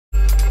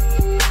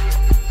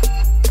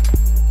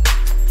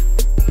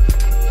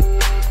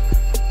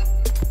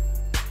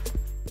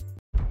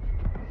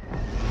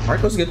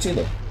Marco's good too,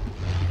 though.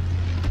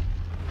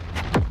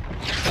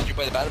 Did you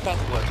buy the battle pass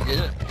or what? You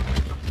get it?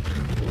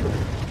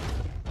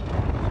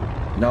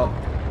 No.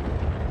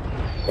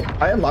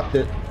 I unlocked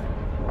it.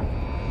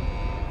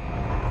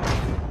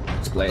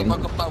 Explain.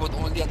 Marco 5 was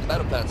only on the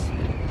battle pass.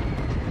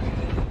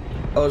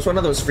 Oh, it's one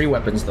of those free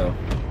weapons, though.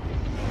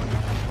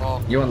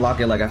 Oh. You unlock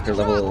it like after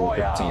level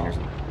 15 or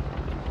something.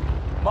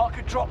 Mark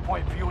a drop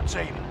point for your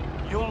team.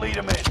 You'll lead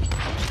them in.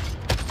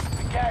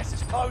 The gas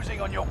is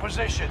closing on your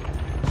position.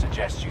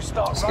 Suggest you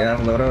start Let's get out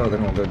of Lodo,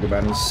 then we'll go do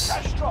bunnies.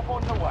 Cash drop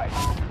on the way.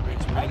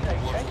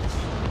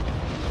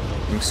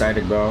 I'm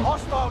excited, bro.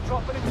 Hostile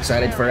dropping into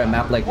Excited for a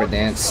map like What's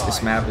Verdansk. the This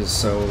size? map is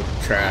so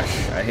trash.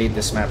 I hate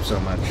this map so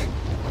much.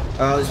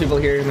 Oh, there's people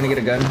here. I'm gonna get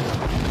a gun.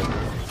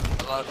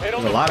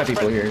 There's a lot of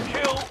people here.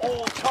 Kill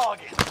all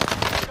targets.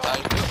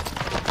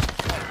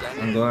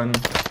 I'm going.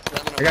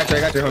 I got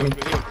you, homie.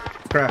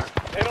 Crap.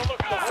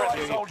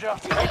 Alright, soldier.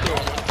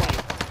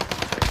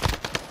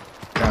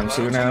 Down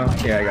 2 now.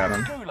 Yeah, I got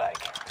him. Gulag.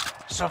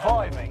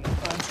 Surviving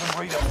earns some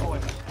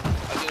redeployment.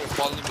 I think they're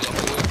following me up the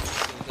way.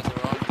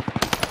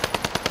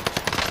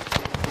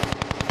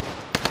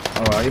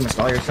 Oh, wow, you missed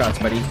all your shots,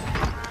 buddy.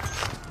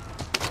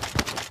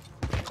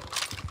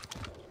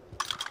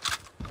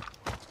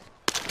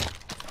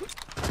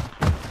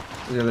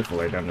 There's the other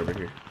full down over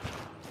here.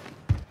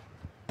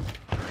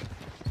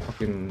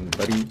 Fucking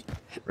buddy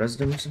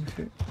resident or some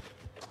shit.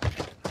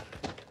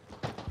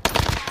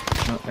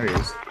 Oh, there he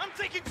is. I'm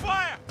taking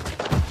fire.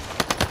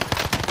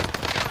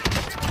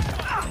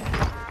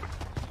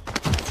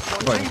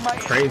 Going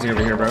crazy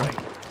over here, bro.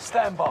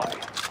 Stand by.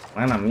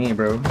 Land on me,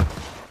 bro.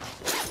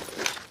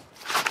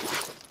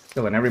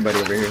 Killing everybody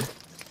over here.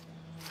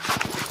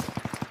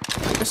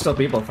 There's still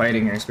people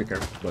fighting here, speak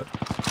careful, but...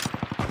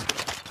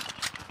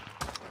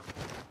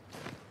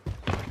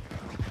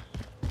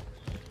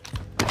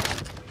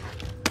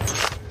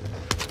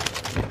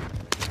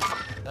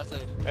 That's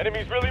it.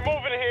 Enemies really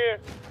moving here.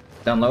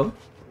 Down low?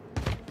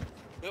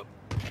 Yep.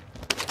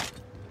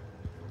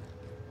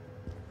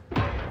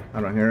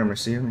 I don't hear him or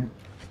see him.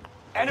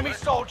 Enemy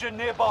soldier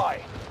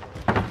nearby.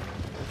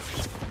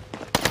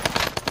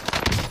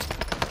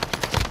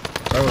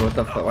 Oh, what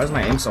the fuck? Why is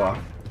my aim so off?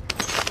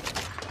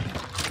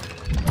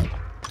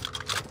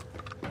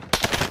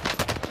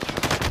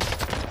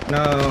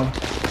 No.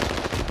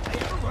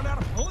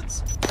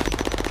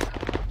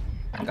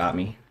 Got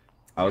me.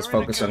 I was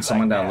focused on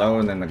someone down low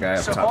and then the guy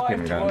up top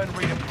came down.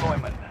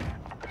 Redeployment.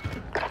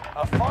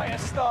 A fire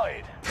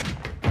started.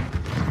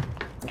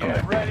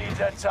 Get ready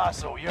to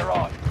tussle. You're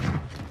on.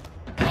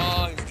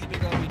 Oh, he's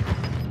keeping on me.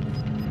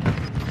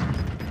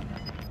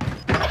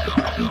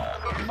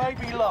 You may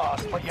be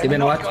last, but you're You been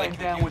not watching- going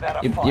down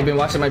without a You fight. been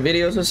watching my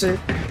videos or shit?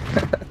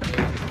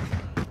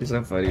 He's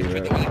so funny,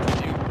 bro.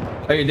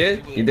 Oh, you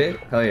did? You did?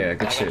 Hell yeah,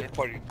 good shit.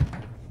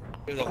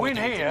 Win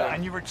here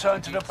and you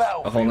return to the A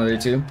battlefield. whole nother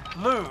 2?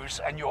 Lose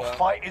and your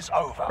fight is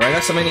over. Bro, I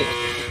got so many.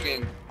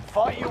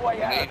 Fight your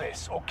way out of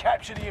this or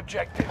capture the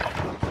objective.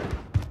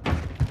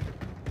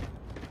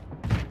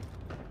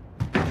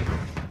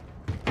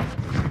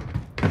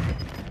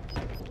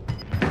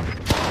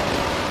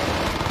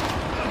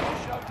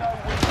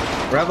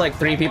 We have like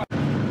 3 people.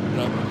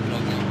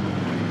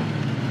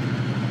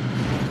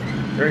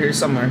 They're here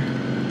somewhere.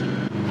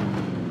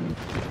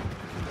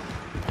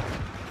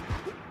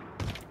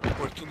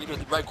 We're 2 meters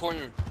in the right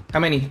corner. How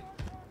many?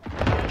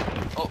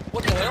 Oh,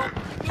 what the hell?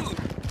 Dude,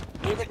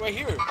 they're like right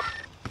here.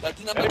 That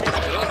did not make me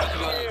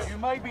else. You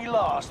may be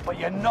last, but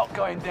you're not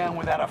going down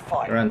without a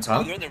fight. They're on Oh,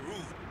 top? they're on the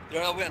roof.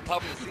 They're all the way on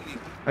top of the ceiling.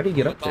 How do you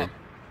get up there?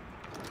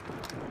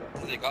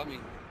 They got me.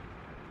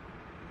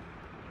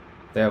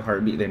 They have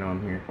heartbeat, they know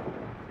I'm here.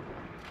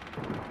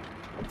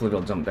 Hopefully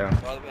they'll jump down.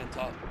 They're all the way on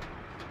top.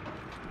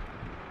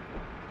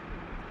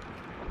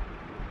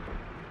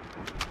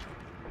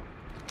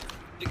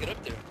 They get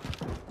up there.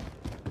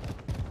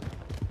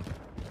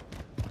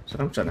 So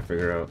I'm trying to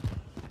figure out.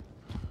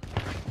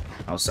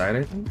 Outside,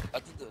 I think?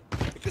 That's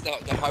because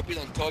the heartbeat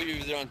don't tell you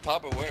if they're on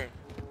top or where.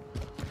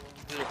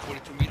 They're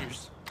 42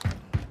 meters.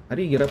 How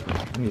do you get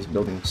up on these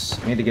buildings?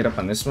 I need to get up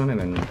on this one and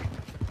then...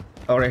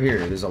 Oh, right here.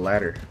 There's a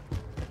ladder.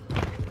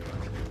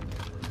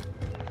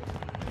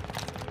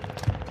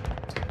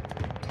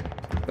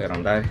 Hopefully I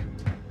don't die.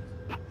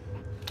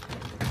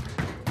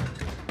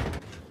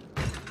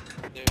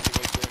 They're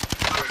right there.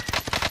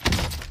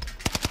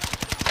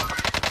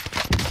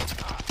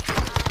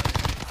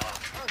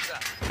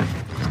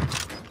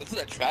 This is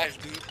that trash,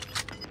 dude.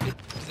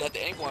 He's got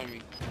the angle on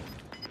me.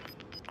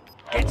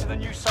 Get to the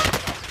new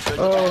safe.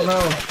 Oh no!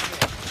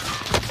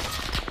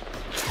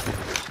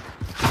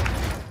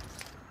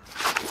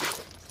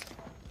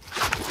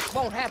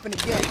 Won't happen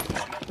again.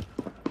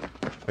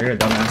 Oh, you're a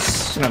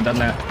dumbass. Shouldn't have done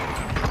that.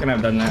 Shouldn't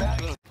have done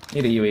that.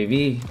 Need a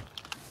UAV.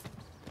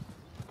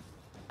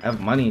 I have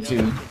money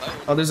too.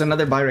 Oh, there's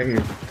another buy right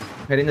here.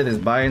 Head into this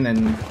buy and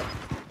then...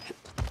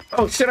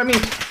 Oh shit, I mean...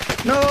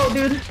 No,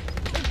 dude!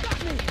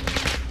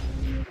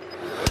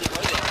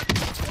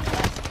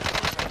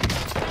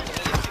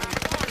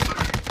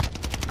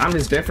 I'm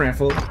just different,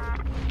 fool.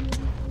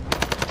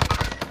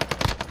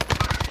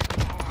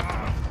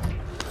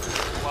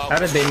 How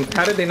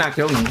did they not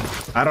kill me?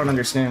 I don't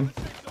understand.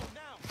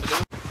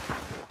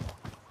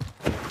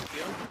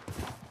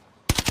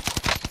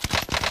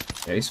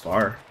 Yeah, he's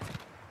far.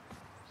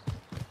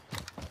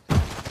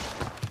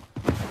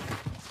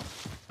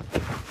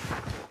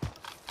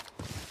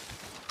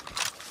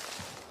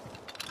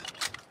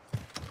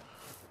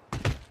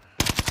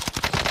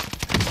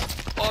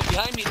 Oh,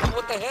 behind me, dude,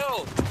 what the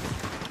hell?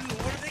 Dude,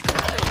 where did they come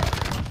from?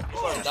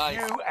 He's gonna die.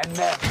 You and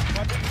them.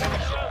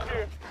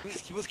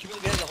 He was keeping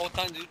behind the whole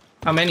time, dude.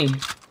 How many?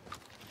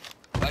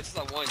 I just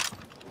saw one.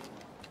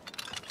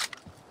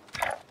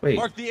 Wait,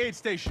 Mark the aid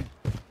station.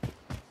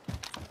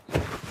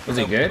 was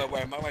he good?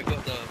 Where am I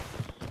got the...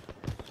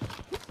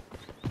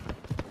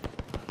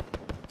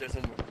 There's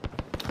some...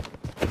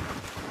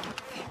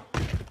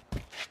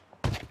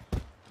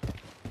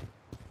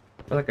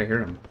 I feel like I hear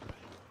him.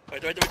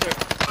 Right there. Yeah,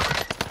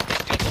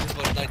 this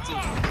one died too.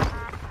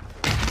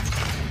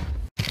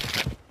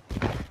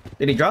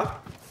 Did he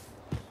drop?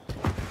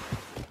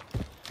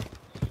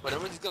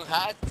 Whatever he's gonna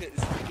have is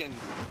freaking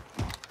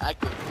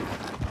accurate.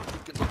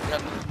 Freaking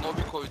have no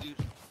recoil, dude.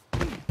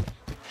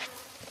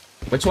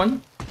 Which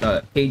one?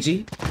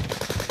 KG?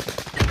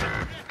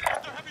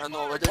 I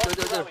know, right there.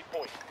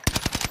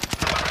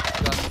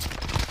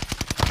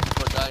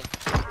 Die.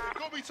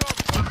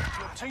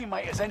 Your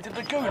teammate has entered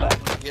the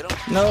gulag. Get him?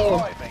 No.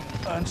 Surviving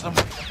earns them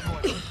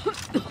points.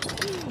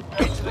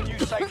 Get to the new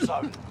safe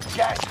zone.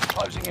 Gas is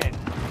closing in.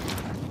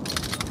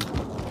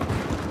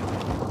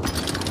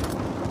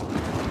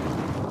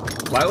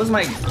 Why was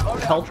my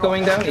health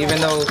going down even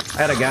though I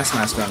had a gas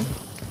mask on?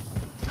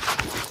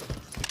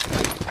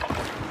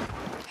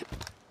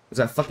 Is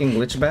that fucking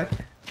glitch back?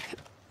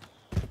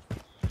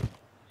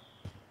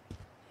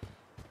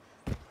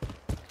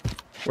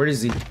 Where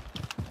is he?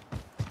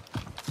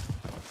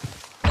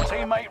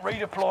 Teammate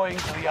redeploying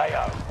to the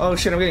AO. Oh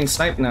shit, I'm getting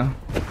sniped now.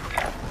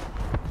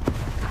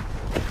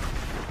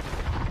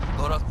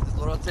 Load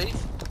up safe.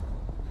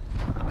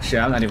 Oh, shit,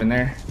 I'm not even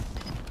there.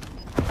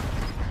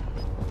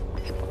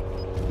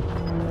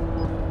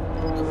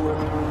 Go for it.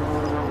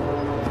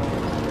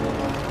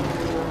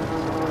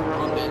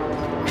 Wrong bit.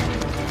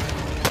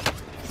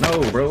 No,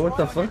 bro, what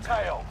the Right on your fuck?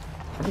 tail.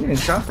 Where am I getting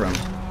shot from?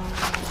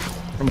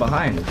 From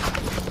behind.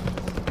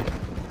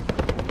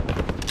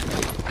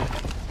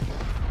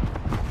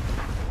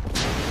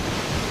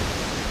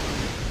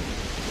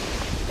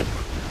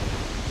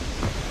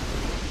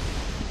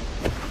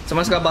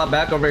 Someone's got bought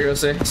back over here,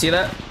 Jose. See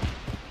that?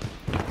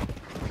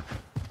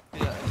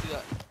 Yeah, I see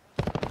that.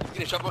 He's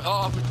getting shot from...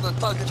 Oh, from the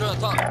top. Get you on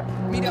the top.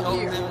 Meet up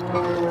here.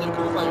 Then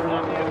cover fire.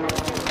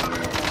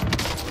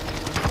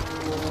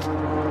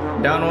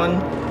 Down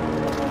one.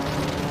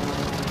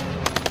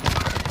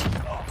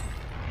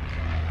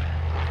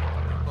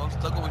 Oh, I'm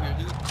stuck over here,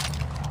 dude. I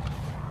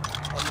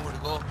don't know where to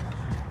go.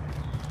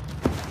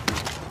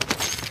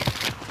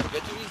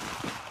 Get to me.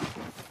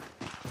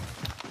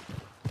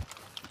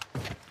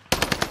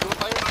 Cover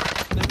fire.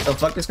 The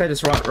fuck, this guy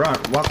just walked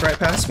right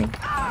past me.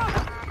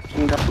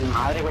 Chinga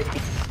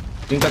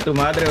tu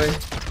madre, wey.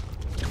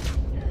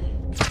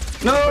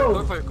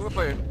 No! Cover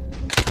fire.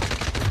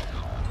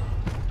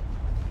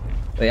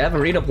 They have a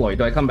redeploy.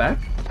 Do I come back?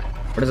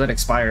 Or does that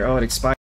expire? Oh, it expires.